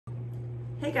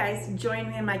Hey guys, join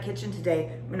me in my kitchen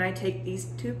today when I take these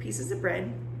two pieces of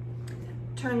bread,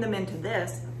 turn them into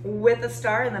this with a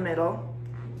star in the middle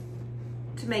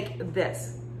to make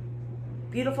this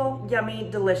beautiful, yummy,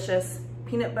 delicious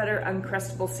peanut butter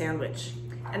uncrustable sandwich.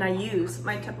 And I use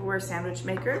my Tupperware sandwich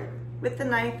maker with the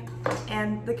knife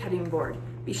and the cutting board.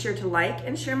 Be sure to like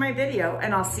and share my video,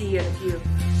 and I'll see you in a few.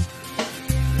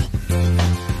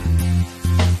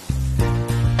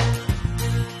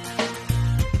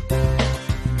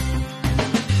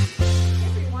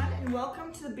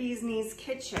 Bee's Knees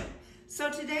Kitchen. So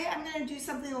today I'm going to do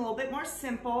something a little bit more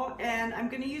simple, and I'm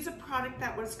going to use a product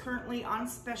that was currently on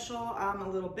special a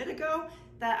little bit ago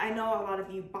that I know a lot of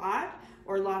you bought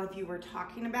or a lot of you were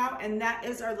talking about, and that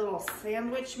is our little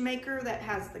sandwich maker that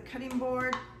has the cutting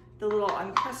board, the little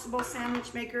uncrustable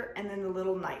sandwich maker, and then the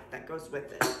little knife that goes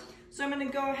with it. So I'm going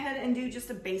to go ahead and do just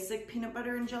a basic peanut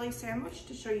butter and jelly sandwich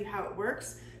to show you how it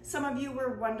works. Some of you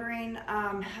were wondering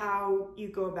how you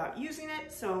go about using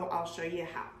it, so I'll show you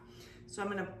how. So I'm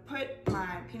going to put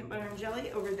my peanut butter and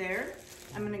jelly over there.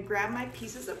 I'm going to grab my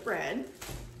pieces of bread.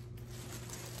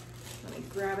 Let me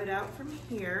grab it out from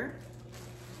here.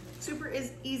 Super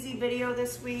easy video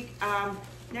this week.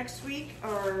 Next week,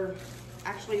 or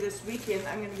actually this weekend,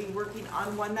 I'm going to be working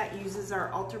on one that uses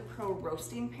our Ultra Pro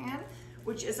roasting pan,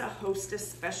 which is a Hostess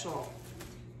special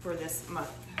for this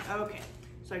month. Okay,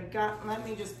 so let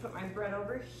me just put my bread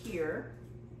over here.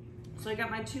 So I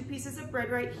got my two pieces of bread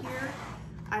right here.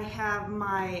 I have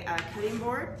my cutting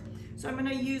board. So I'm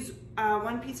gonna use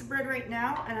one piece of bread right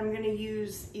now, and I'm gonna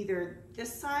use either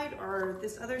this side or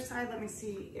this other side. Let me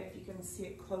see if you can see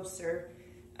it closer.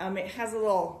 It has a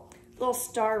little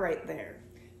star right there.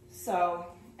 So,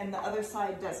 and the other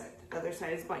side doesn't. The other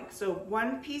side is blank. So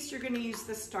one piece you're gonna use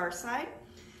the star side,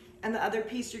 and the other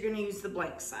piece you're gonna use the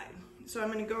blank side. So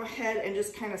I'm gonna go ahead and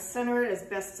just kind of center it as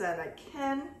best that I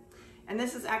can. And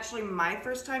this is actually my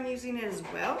first time using it as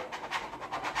well.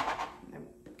 I'm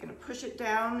gonna push it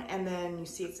down, and then you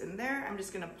see it's in there. I'm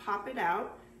just gonna pop it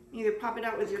out. You either pop it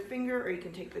out with your finger, or you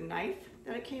can take the knife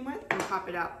that it came with and pop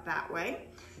it out that way.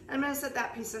 And I'm gonna set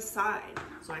that piece aside.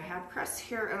 So I have crusts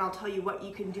here, and I'll tell you what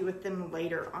you can do with them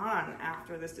later on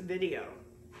after this video.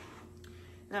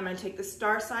 And I'm gonna take the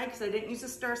star side, because I didn't use the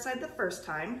star side the first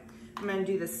time. I'm gonna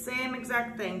do the same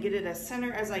exact thing, get it as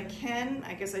center as I can.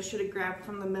 I guess I should have grabbed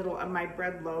from the middle of my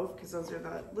bread loaf, because those are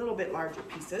the little bit larger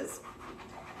pieces.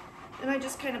 And I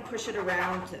just kind of push it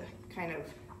around to kind of,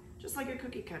 just like a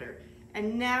cookie cutter.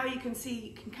 And now you can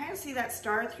kind of see that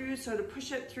star through, so to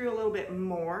push it through a little bit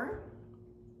more,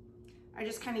 I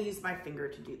just kind of use my finger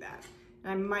to do that.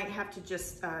 And I might have to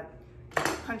just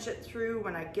punch it through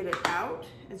when I get it out.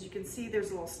 As you can see, there's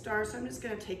a little star, so I'm just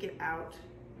gonna take it out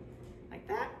like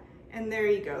that. And there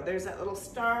you go, there's that little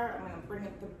star. I'm gonna bring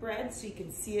up the bread so you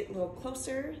can see it a little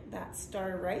closer, that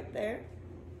star right there.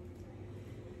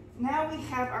 Now we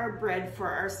have our bread for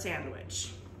our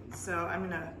sandwich. So I'm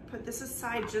gonna put this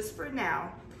aside just for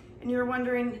now. And you're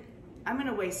wondering, I'm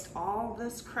gonna waste all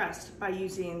this crust by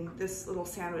using this little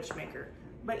sandwich maker.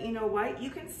 But you know what, you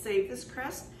can save this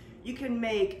crust. You can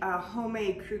make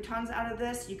homemade croutons out of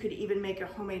this. You could even make a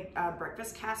homemade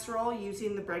breakfast casserole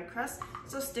using the bread crust.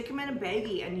 So stick them in a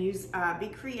baggie and be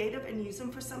creative and use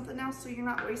them for something else so you're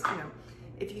not wasting them.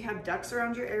 If you have ducks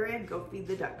around your area, go feed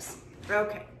the ducks.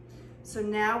 Okay, so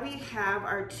now we have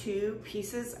our two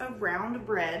pieces of round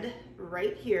bread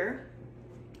right here.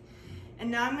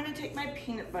 And now I'm gonna take my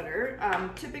peanut butter.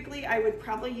 Typically I would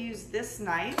probably use this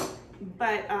knife,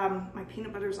 but my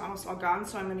peanut butter is almost all gone,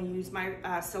 so I'm gonna use my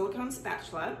silicone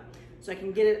spatula so I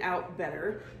can get it out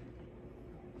better.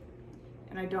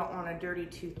 And I don't wanna dirty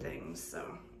two things, so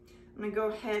I'm gonna go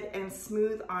ahead and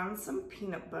smooth on some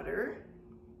peanut butter.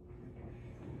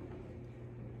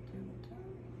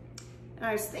 And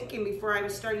I was thinking before I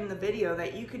was starting the video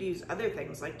that you could use other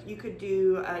things, like you could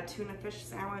do a tuna fish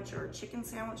sandwich or a chicken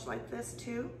sandwich like this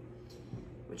too,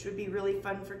 which would be really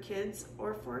fun for kids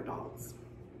or for adults.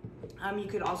 You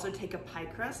could also take a pie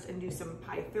crust and do some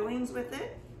pie fillings with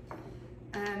it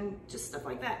and just stuff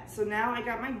like that. So now I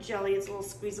got my jelly. It's a little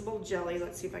squeezable jelly.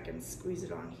 Let's see if I can squeeze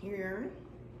it on here.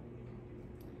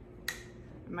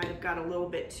 I might have got a little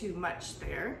bit too much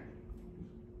there.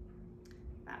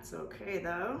 That's okay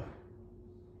though.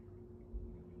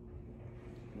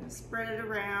 I'm gonna spread it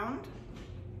around.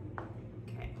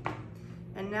 Okay.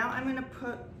 And now I'm gonna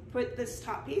put this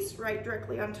top piece right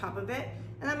directly on top of it.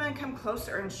 And I'm gonna come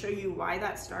closer and show you why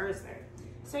that star is there.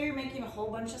 So you're making a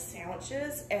whole bunch of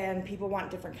sandwiches and people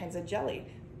want different kinds of jelly.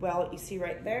 Well, you see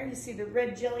right there, you see the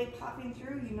red jelly popping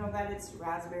through, you know that it's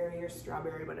raspberry or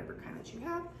strawberry, whatever kind that you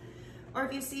have. Or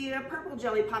if you see a purple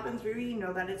jelly popping through, you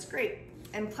know that it's grape.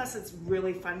 And plus it's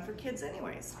really fun for kids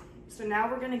anyways. So now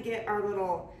we're gonna get our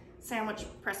little sandwich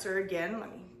presser again.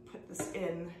 Let me put this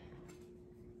in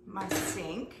my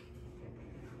sink.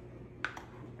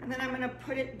 And then I'm gonna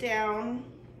put it down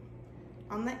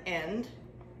on the end.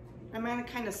 I'm gonna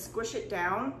kind of squish it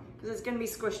down because it's gonna be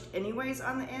squished anyways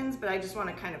on the ends, but I just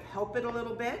wanna kind of help it a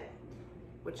little bit,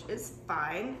 which is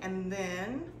fine. And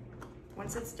then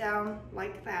once it's down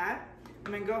like that,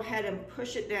 I'm gonna go ahead and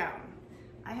push it down.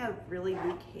 I have really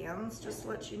weak hands, just to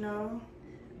let you know.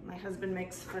 My husband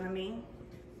makes fun of me.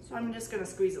 So I'm just gonna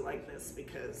squeeze it like this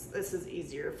because this is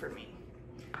easier for me.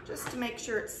 Just to make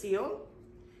sure it's sealed.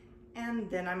 And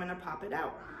then I'm gonna pop it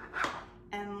out.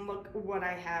 And look what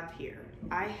I have here.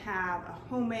 I have a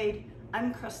homemade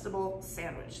uncrustable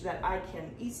sandwich that I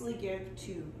can easily give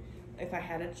to if I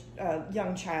had a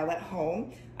young child at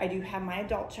home. I do have my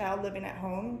adult child living at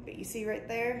home, but you see right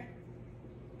there,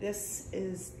 this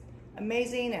is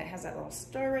amazing. It has that little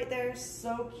star right there,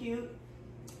 so cute.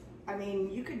 I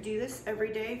mean, you could do this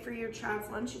every day for your child's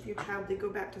lunch if your child did go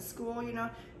back to school, you know,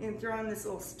 and throw in this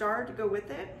little star to go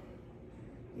with it.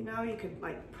 You know, you could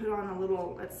like put on a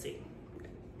little, let's see,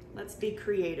 let's be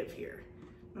creative here.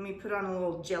 Let me put on a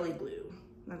little jelly glue.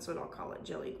 That's what I'll call it,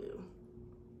 jelly glue.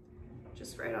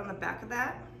 Just right on the back of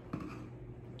that.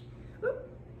 Oop,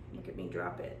 look at me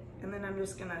drop it. And then I'm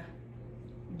just gonna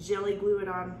jelly glue it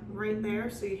on right there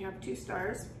so you have 2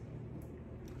 stars.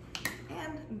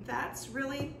 And that's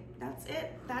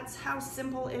it. That's how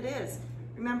simple it is.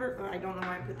 Remember, I don't know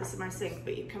why I put this in my sink,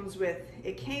 but it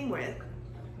came with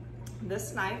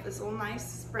this knife, this little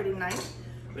nice spreading knife,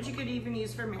 which you could even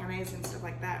use for mayonnaise and stuff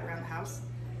like that around the house.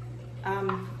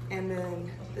 And then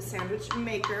the sandwich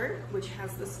maker, which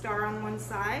has the star on one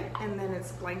side, and then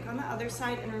it's blank on the other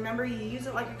side. And remember, you use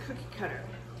it like a cookie cutter.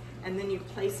 And then you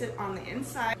place it on the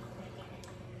inside.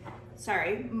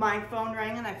 Sorry, my phone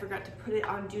rang and I forgot to put it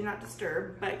on Do Not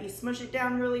Disturb, but you smush it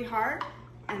down really hard,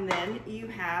 and then you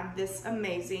have this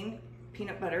amazing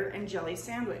peanut butter and jelly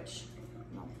sandwich.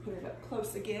 And I'll put it up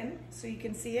close again so you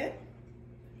can see it.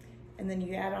 And then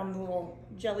you add on the little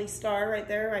jelly star right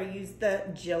there. I used the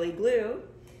jelly glue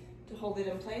to hold it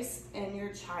in place, and your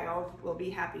child will be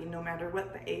happy no matter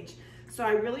what the age. So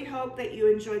I really hope that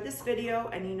you enjoyed this video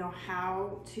and you know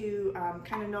how to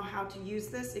kind of know how to use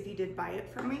this if you did buy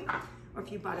it from me or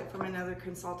if you bought it from another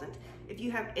consultant. If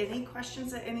you have any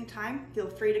questions at any time, feel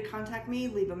free to contact me,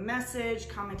 leave a message,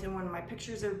 comment in one of my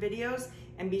pictures or videos,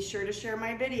 and be sure to share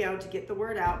my video to get the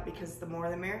word out because the more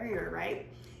the merrier, right?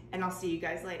 And I'll see you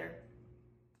guys later.